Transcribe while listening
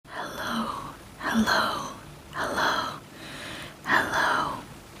hello, hello, hello.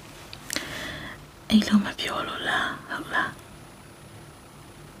 Ai lo ma piolo la, hola.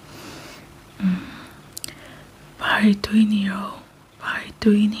 Bari tuini ro, bari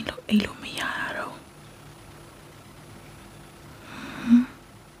tuini lo ai lo mi yaro.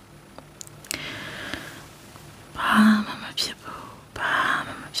 Ba mama piebo, ba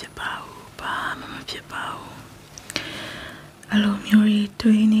mama piebao, ba mama piebao. Alo miori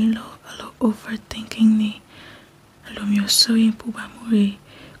tuini lo, alo overthinking ni. Alo mio so yin puba muri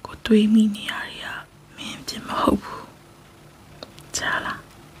ko tui mi ni aria min piema hobu. Chala.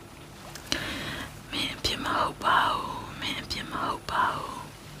 Min piema hobao, min piema hobao.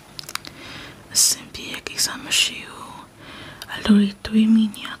 Simpi e kisama shiu. Alori tui mi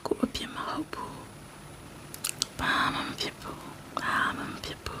ni ako piema hobu. Ba mama piepu, ba mama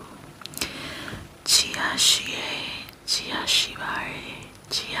piepu. Chia shie, chia shibare,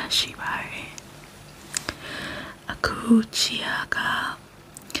 chia shibare. Aku chia ka.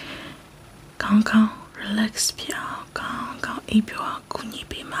刚relax 表，刚一表古尼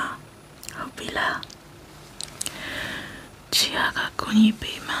贝嘛，好比啦。chia ka古尼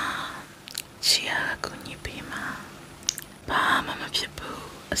贝嘛，chia ka古尼贝嘛。爸妈妈撇步，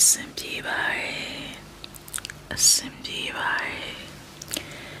身边bare，身边bare，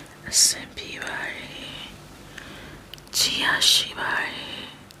身边bare。chia shi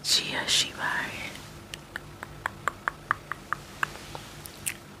bare，chia shi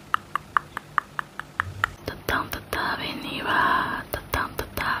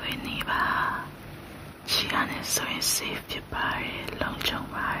safe più pare, longiong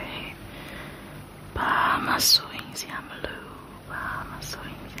mare. Ba ma soin siamo lu, ba ma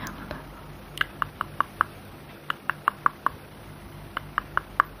soin siamo lu.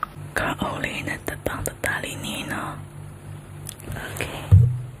 Ka oli na tatang tatali nino. Okay.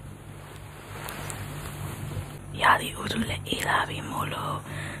 Yali udule ilavi molo,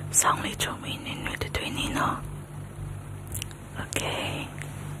 song li chomi ninu de tui nino. Okay.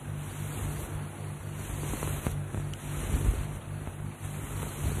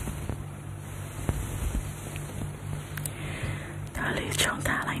 Trong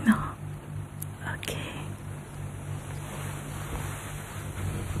ta lại nó. Ok.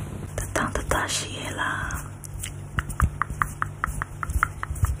 Ta ta xie la.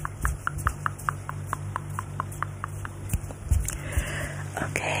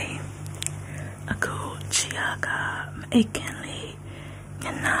 Ok. Aku chia ka ikan li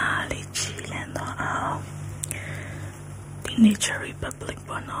nyana li chi len do ao. The Nature Republic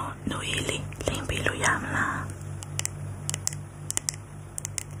bono no ili limpi lo yam la.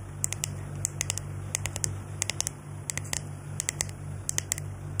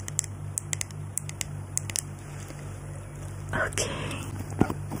 Okay.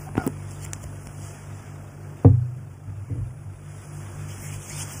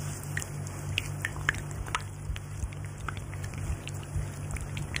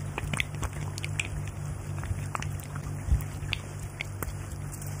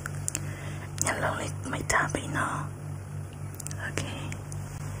 Hello, my tabby now. Okay.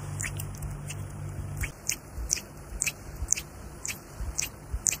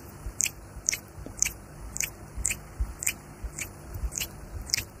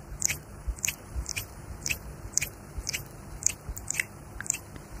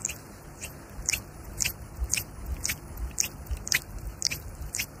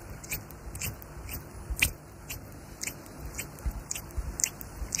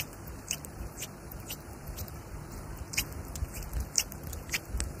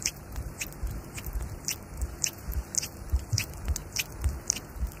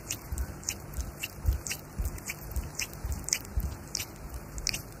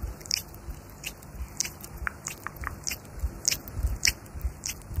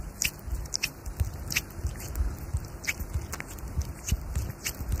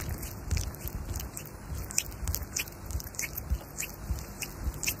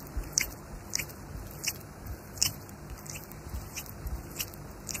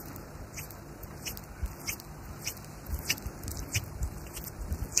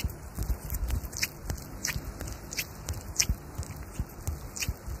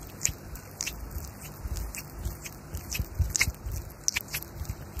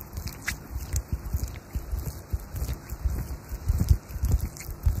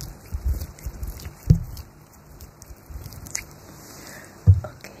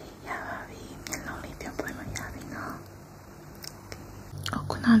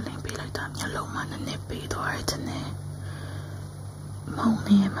 Naling pilay tam niya luma na nepi do artane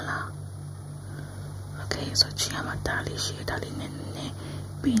mauni emala. Okay, so chia matali shi dali nene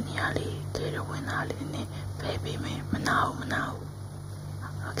Pinyali, Taylor Winali, baby, Manao.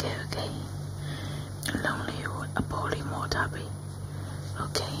 Okay. Lonely wood, a poly more tabby.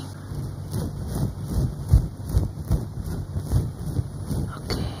 Okay.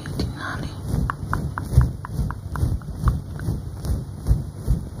 Dinali.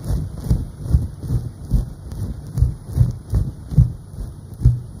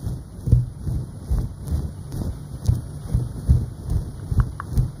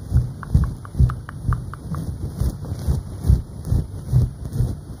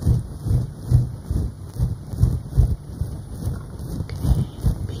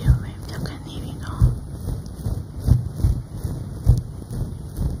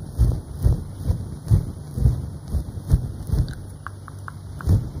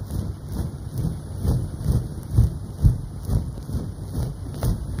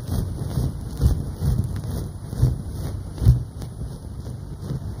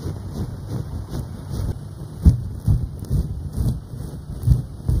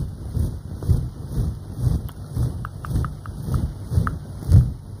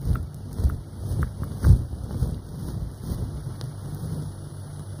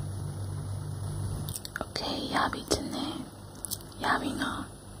 Yabi today. Yabi no.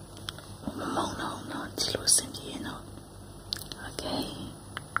 No. Chilo simpi no. Okay.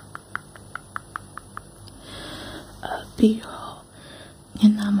 Biro.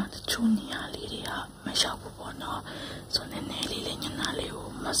 Nyana the chunia lidia. Mashabu bono. So neneli nyana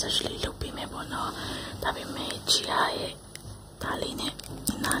leo. Masajli lupi me bono. Tabi me chiae. Taline.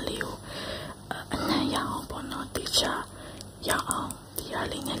 Nyana leo. Anaya bono ticha. Yao.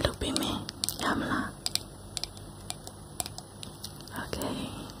 Tialine lupi me. Yamla. Okay.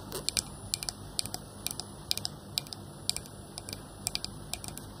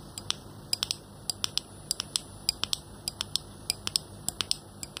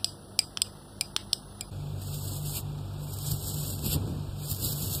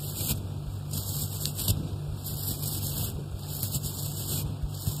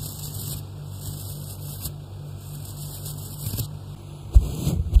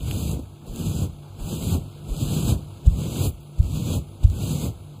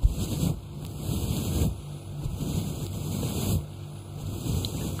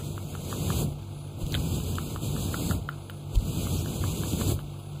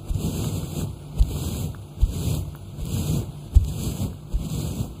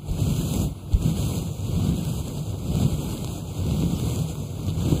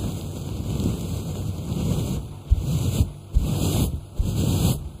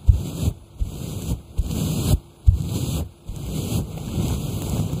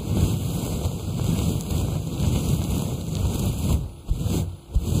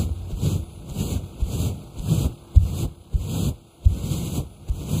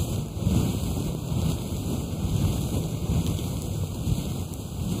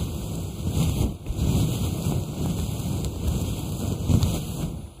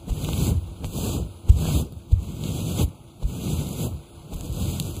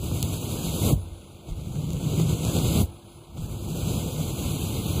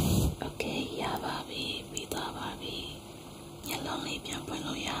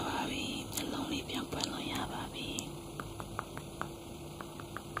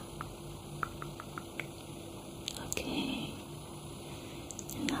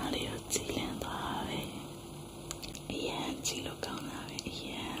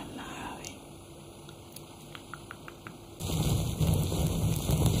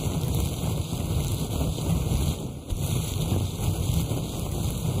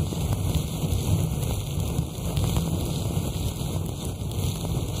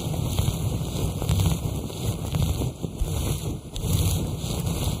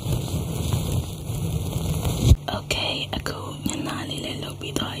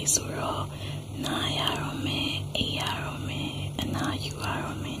 Suro, na yarome, yarome, and now you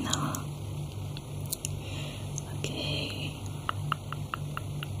are me now. Okay.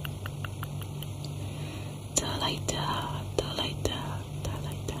 Dalaita.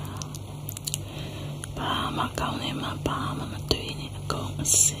 Ba makaune ma ba ma tuini ako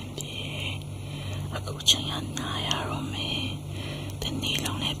simbi. Ako chanya na yarome. The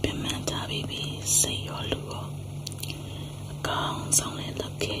nilong ne pimenta baby say your luo. Gong song le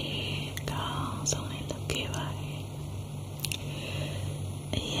look right.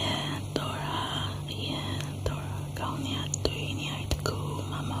 Yeah, Dora, gong nia tui nia itaku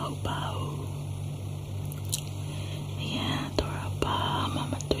mama bao. Yeah, Dora ba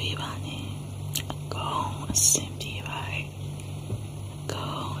mama tui bani. Gong simpi right.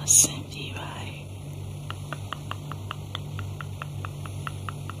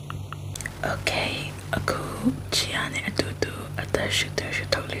 Okay, aku cian itu tu atas syuting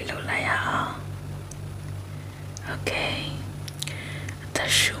totally lo laya. Okay, atas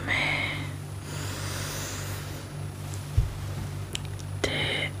shume.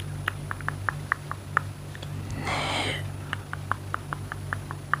 De ne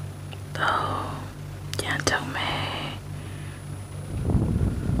do yang tau me.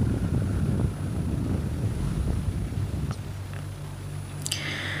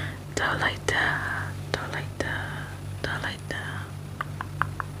 Don't like that, don't like that, don't like that.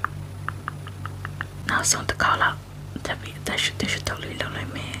 Now it's on the call out. That should totally look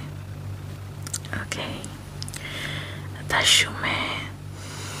like me. Okay. That's you, man.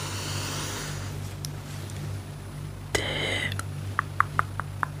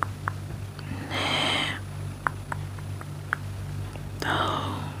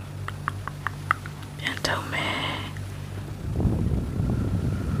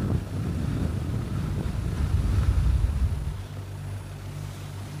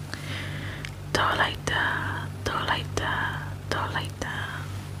 Don't like that, don't like that, don't like that,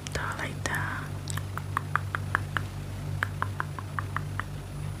 don't like that.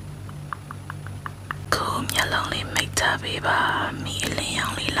 Cool, you're lonely, make tabiba, me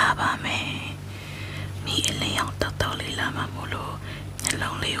only lava me. Me on totally lama mulu, you're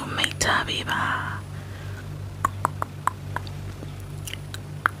lonely, make tabiba.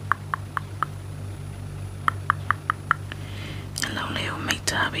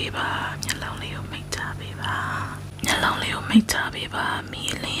 Tabiba, you're lonely, make tabiba. You're lonely, make tabiba. Me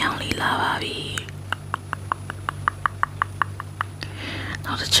only lava be.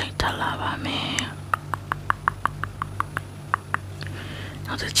 Not to change the lava me.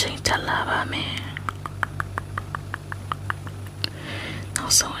 Not to change the lava me. No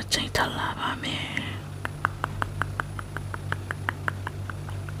so change the lava me.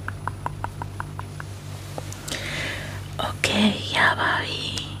 Okay, yeah,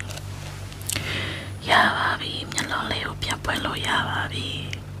 baby. Yeah, baby. You're lonely, bien pueblo, yeah, baby.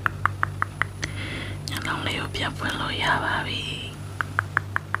 You're lonely, bien pueblo, yeah, baby.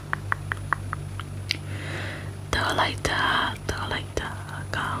 Don't like that, don't like that.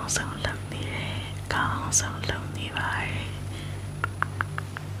 Con so lonely, right?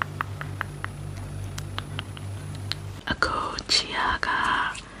 A good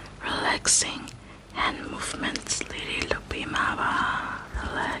chiaga, relaxing hand movements, lady look be mava.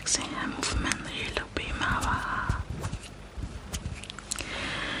 Relaxing hand movement, lady look be mava.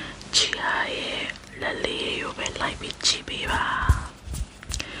 Chiae, lali, you be like be chibiba.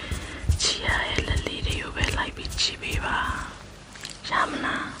 Chiae, lali, you be like be chibiba.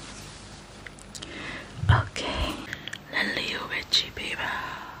 Jamna. Okay. Lali, you be chibiba.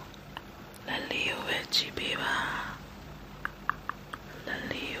 Lali, you be chibiba.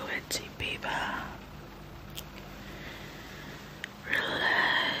 Lali, you be chibiba.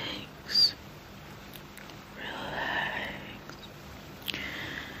 Relax. Relax.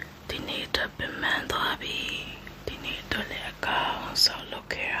 Dinito pimento abi. Dinito le go. So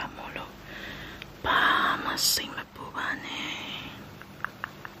look here, amolo. Pa masing mapubane.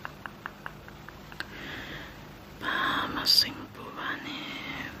 Pa masing mapubane.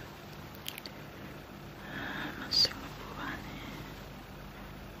 Masing mapubane.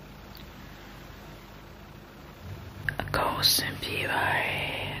 Go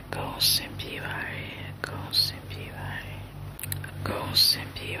simpirai, go simpirai, go simpirai, go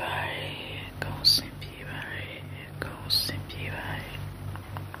simpirai, go simpirai, go simpirai,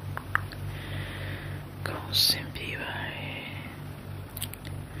 go simpirai.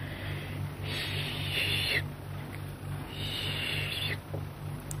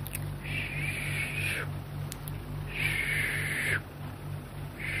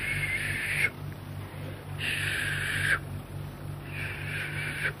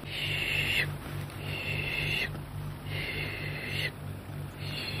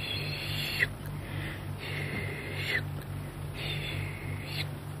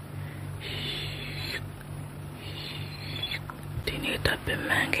 Dinito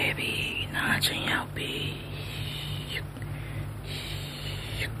pimangebi, najin yaubi.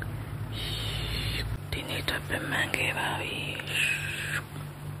 Dinito pimangebi.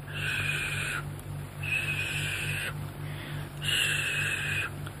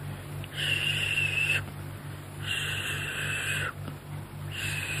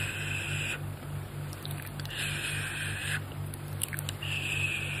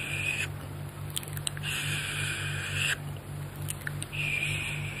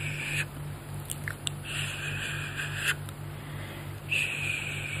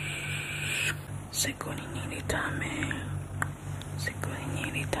 Seconinitame.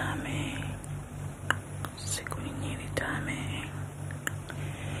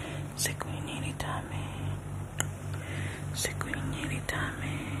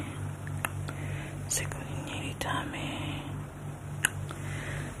 Sekunyiritame. Sekunyiritame.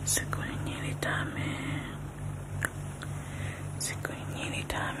 Sekunyiritame.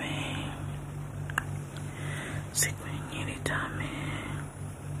 Sekunyiritame. Sekunyiritame.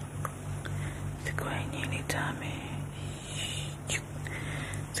 Sekunyiritame.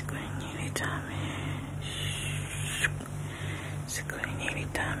 Sekunyiritame.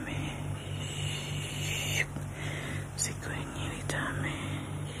 Sekunyiritame. Sekunyiritame.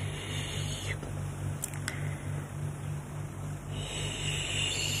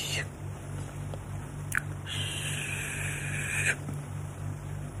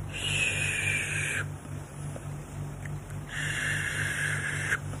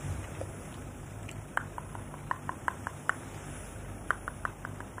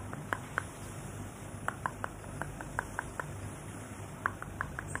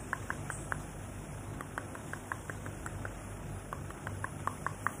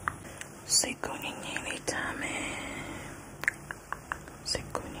 Sekunyiritame.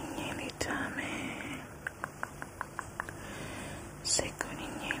 Sekunyiritame.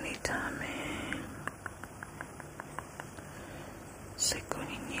 Sekunyiritame.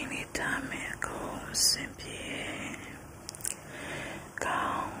 Sekunyiritame. Go simpie.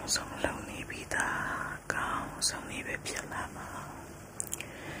 Cao song lâu ni bida. Cao song ni be pialama.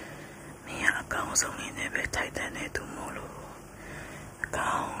 Mia cao song ni ne be taitane tu molo.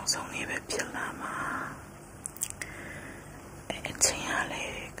 Cao song ni be pialama. E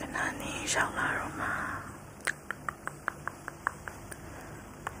tiale kanani shaula roma.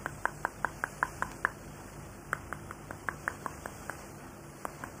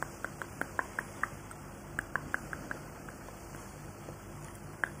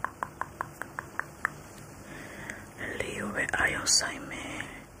 Leo be ayo saime.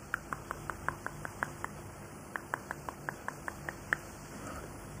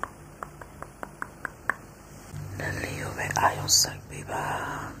 Leo be ayo sai biba.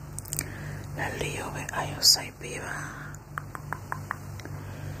 Leo be ayo sai biba.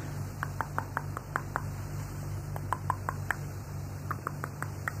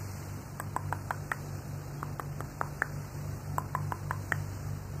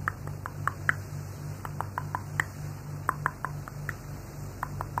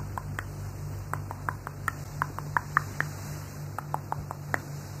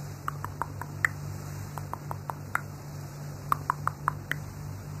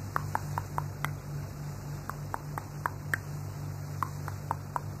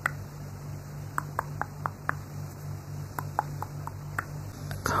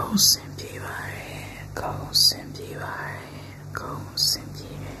 Go simpie vai, go simpie vai, go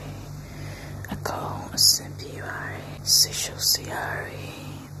simpie vai, go simpie vai. Sishosiari,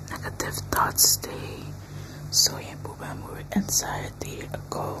 negative thoughts stay. So yin bubamur anxiety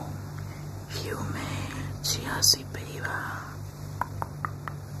go. Hume, chiasi biva.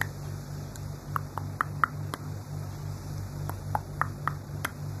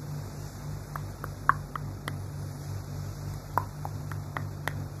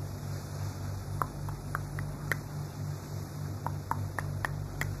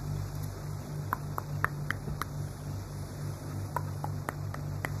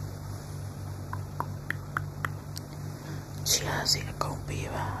 Chiasi go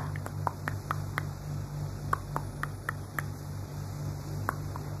biva.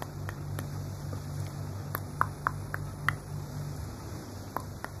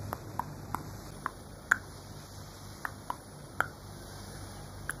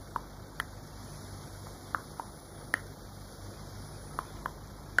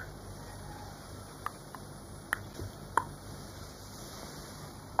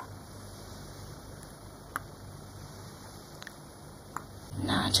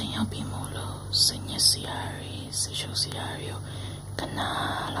 Najang bimolo, sinyasiari, sishosiario,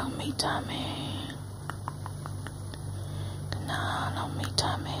 kanalang mitame, kanalang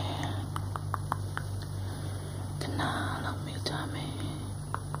mitame, kanalang mitame,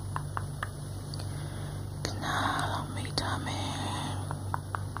 kanalang mitame.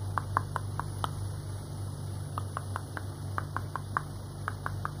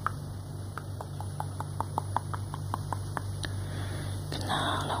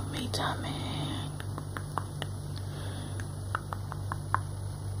 Kanalang mitame.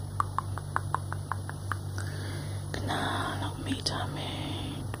 Kanalang mitame.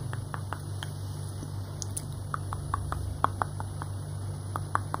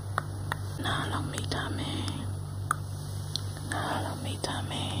 Kanalang mitame. Kanalang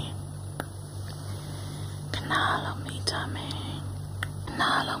mitame. Kanalang mitame.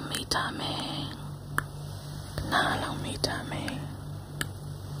 Kanalang mitame. Kanalang mitame.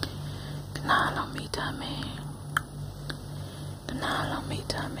 Mitame, the Nala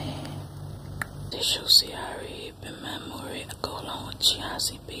Mitame, the Shosiari, the memory, a colon,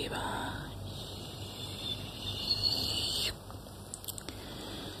 Chiasi Biba.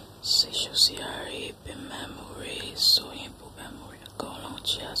 Shosiari, the memory, so impu memory, a colon,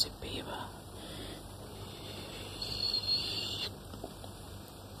 Chiasi Biba.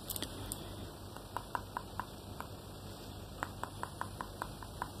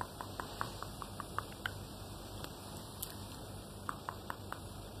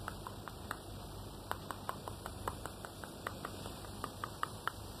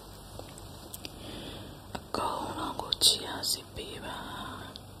 Chiasi Biba.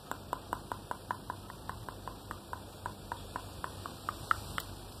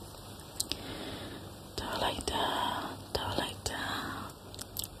 Dalaita, Dalaita,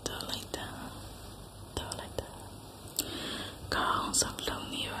 Dalaita, Dalaita. Con sông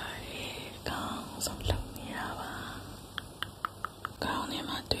lông như vậy, con sông lông như vậy. Con này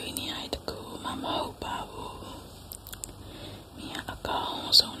mà tuy ni ai được cô mà màu bà bố. Mía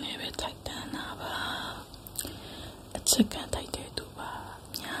con sông này về thạch đàn à bà. Chicken tay tu ba,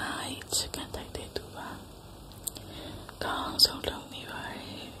 nhai chicken tay tu ba. Con sông lông như vậy,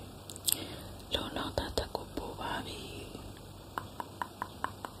 lâu lâu ta ta cũng bố ba vì.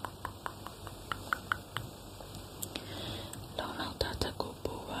 Lâu lâu ta ta cũng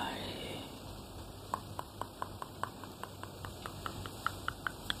bố ba vì.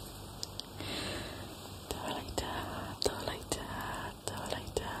 Đó lại ta, đó lại ta, đó lại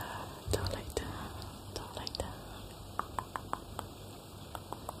ta, đó lại ta, đó lại ta.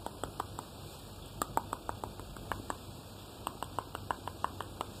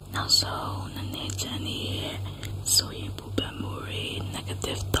 Now so, nanejani, so impu memory,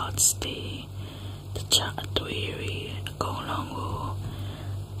 negative thoughts the cha atwiri, kolongo,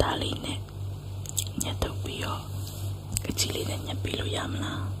 dali ne, nyatopio, kachili na nyapilo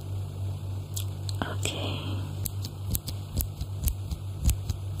yamla. Okay.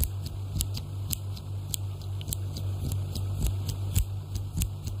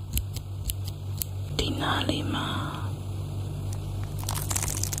 Dinalima.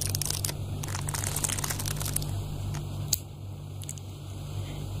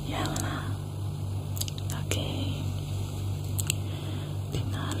 Yamla. Okay.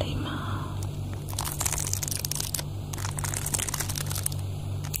 Dinalima.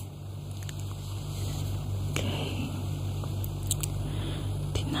 Okay.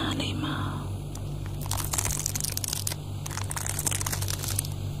 Dinalima.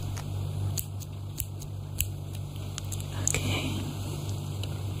 Okay.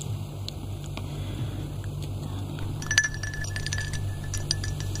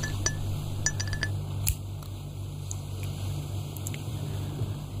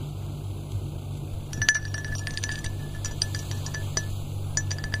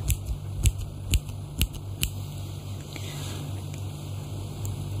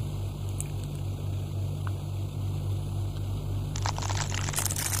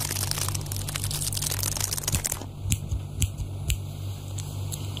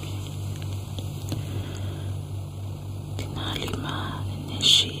 Dinalima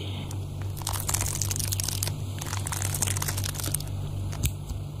nishi.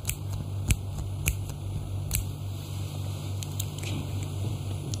 Okay.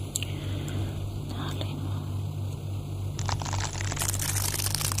 Dinalima.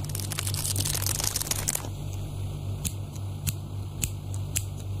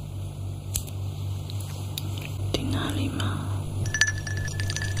 Dinalima.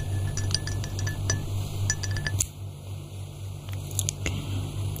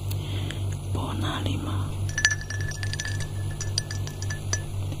 Bonalima.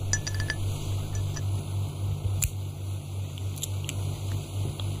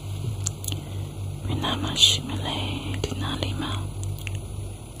 Minama shimile dinalima.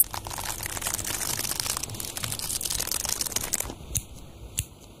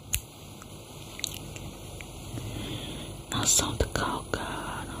 Now sound the kauka,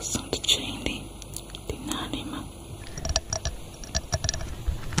 now sound the chainly dinalima.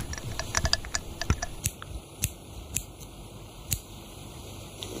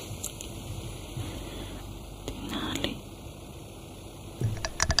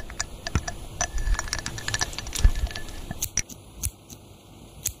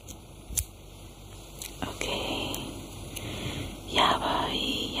 Okay. Yabavi,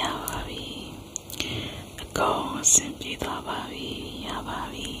 Yabavi. Go simply Dabavi.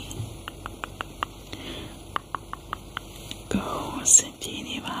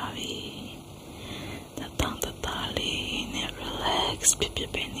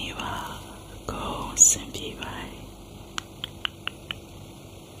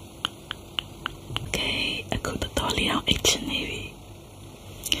 အခုတော်တော်လေးအောင်အိတ်ချင်နေပြီ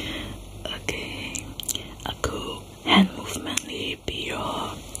Okay အခု hand movement လေးပြီးတော့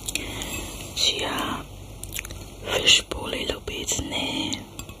she a fish bowl လေးလုပ်ပေးခြင်းနဲ့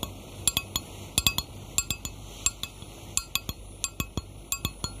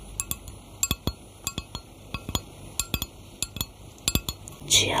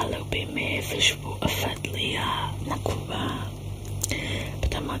she a လုပ်ပေးမယ် fish bowl effect လေးကနှစ်ခုပါ ပ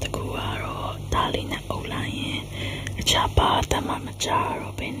ထမတစ်ခုကတော့ဒါလေးနဲ့အုပ်လိုက်ရင်အခြားဘာတမှမကြား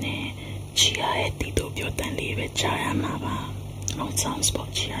တော့ဘဲနဲ့ she a ရဲ့တီတို့ပြောတန်လေးပဲကြားရမှာပါ mouthsounds ပေါ့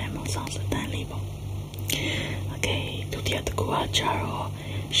she a ရဲ့ mouthsounds တန်လေးပေါ့ Okay ဒုတိယတစ်ခုကကြတော့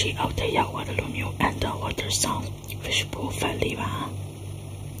she အောက်ထက်ရောက်သွားတယ်လို့မျိုး underwater sound fish bowl effect လေးပါ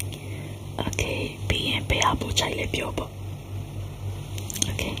Okay ပြီးရင်ဘယ်ဟာပို့ချိုက်လဲပြောပေါ့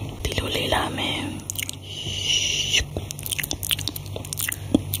Okay ဒီလိုလေးလာမယ်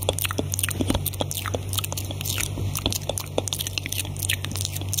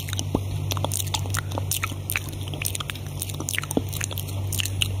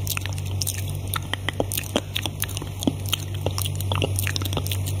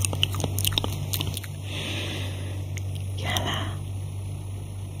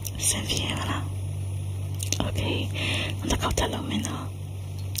Okay, not the cow tell me now.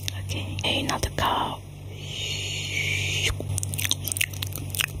 Okay, hey, not the cow.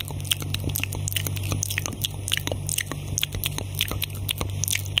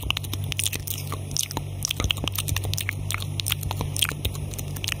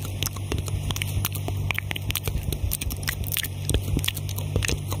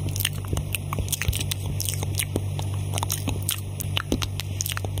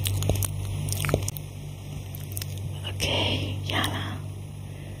 Okay, yala.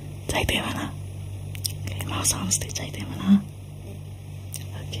 Chạy thêm mà nào. Okay, mau xong thì chạy thêm mà nào.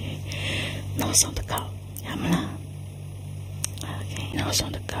 Okay, nó xong được cậu. Nhắm mà nào. Okay, nó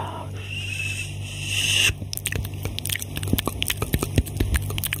xong được cậu.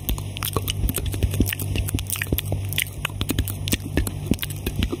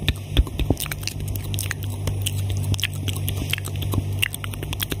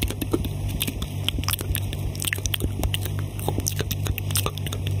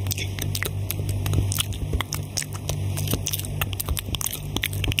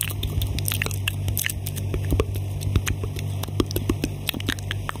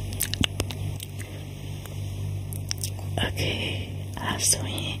 Okay, so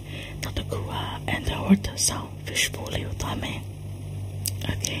not the kua and the water sound fish bowl you tame.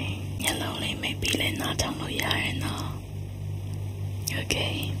 Okay, yellow maybe let not down no yarn.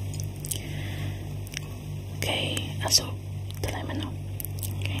 Okay. Okay, so the lemon.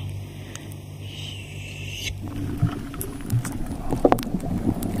 Okay.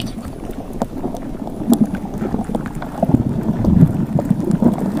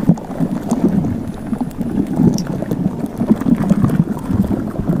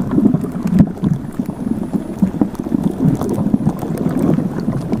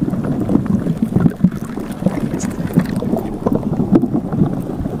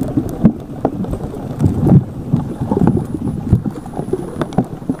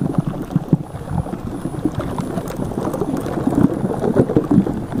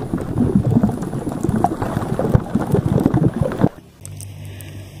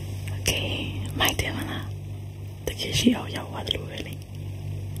 She out your water really.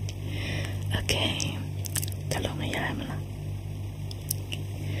 Okay, tell me yamla.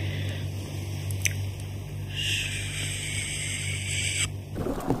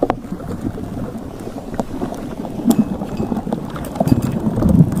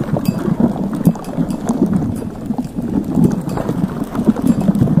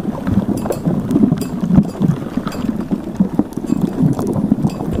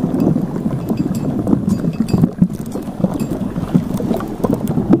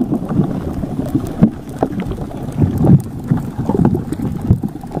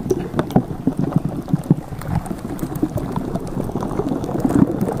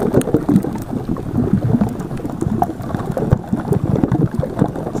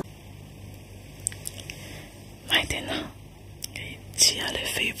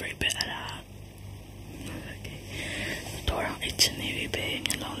 Favorite bit of that. Okay. Dora, it's a navy babe,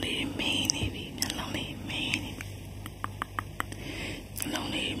 you're lonely, me, navy, you're lonely, me, navy. You're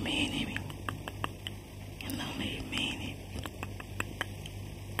lonely, me, navy. You're lonely, me, navy.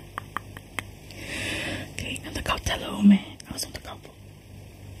 Okay, and the cocktail over me. I was on the couple.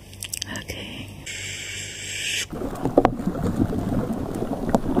 Okay.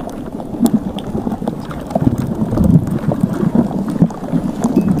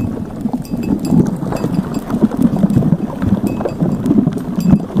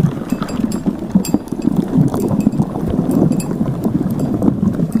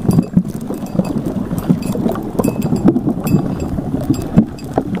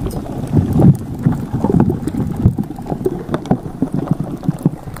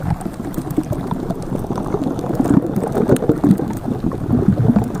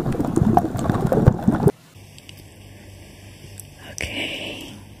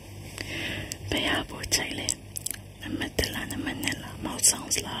 Bayabo Chile, Metela Manila, mouth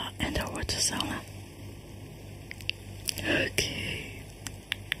sounds la, and the water sound la. Okay.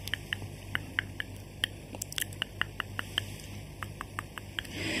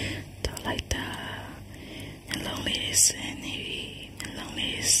 Don't like that. Loneliness and heavy,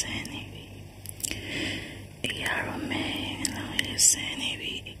 loneliness and heavy. You're a man, loneliness and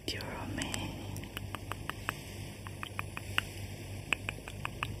heavy. You're a man.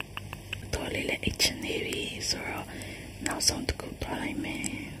 Tolile itch and heavy, so now sound to go probably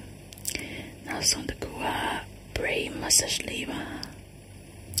man. Now sound to go brain massage liva.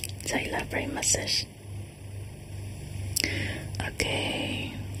 Zaila brain massage.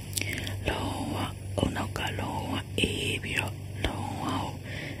 Okay. Low, oh no, low, ebio, low,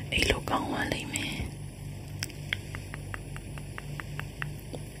 a look on one man.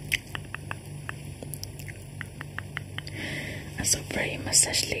 So brain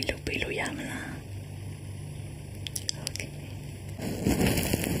massage li lupi lu yamala. Okay.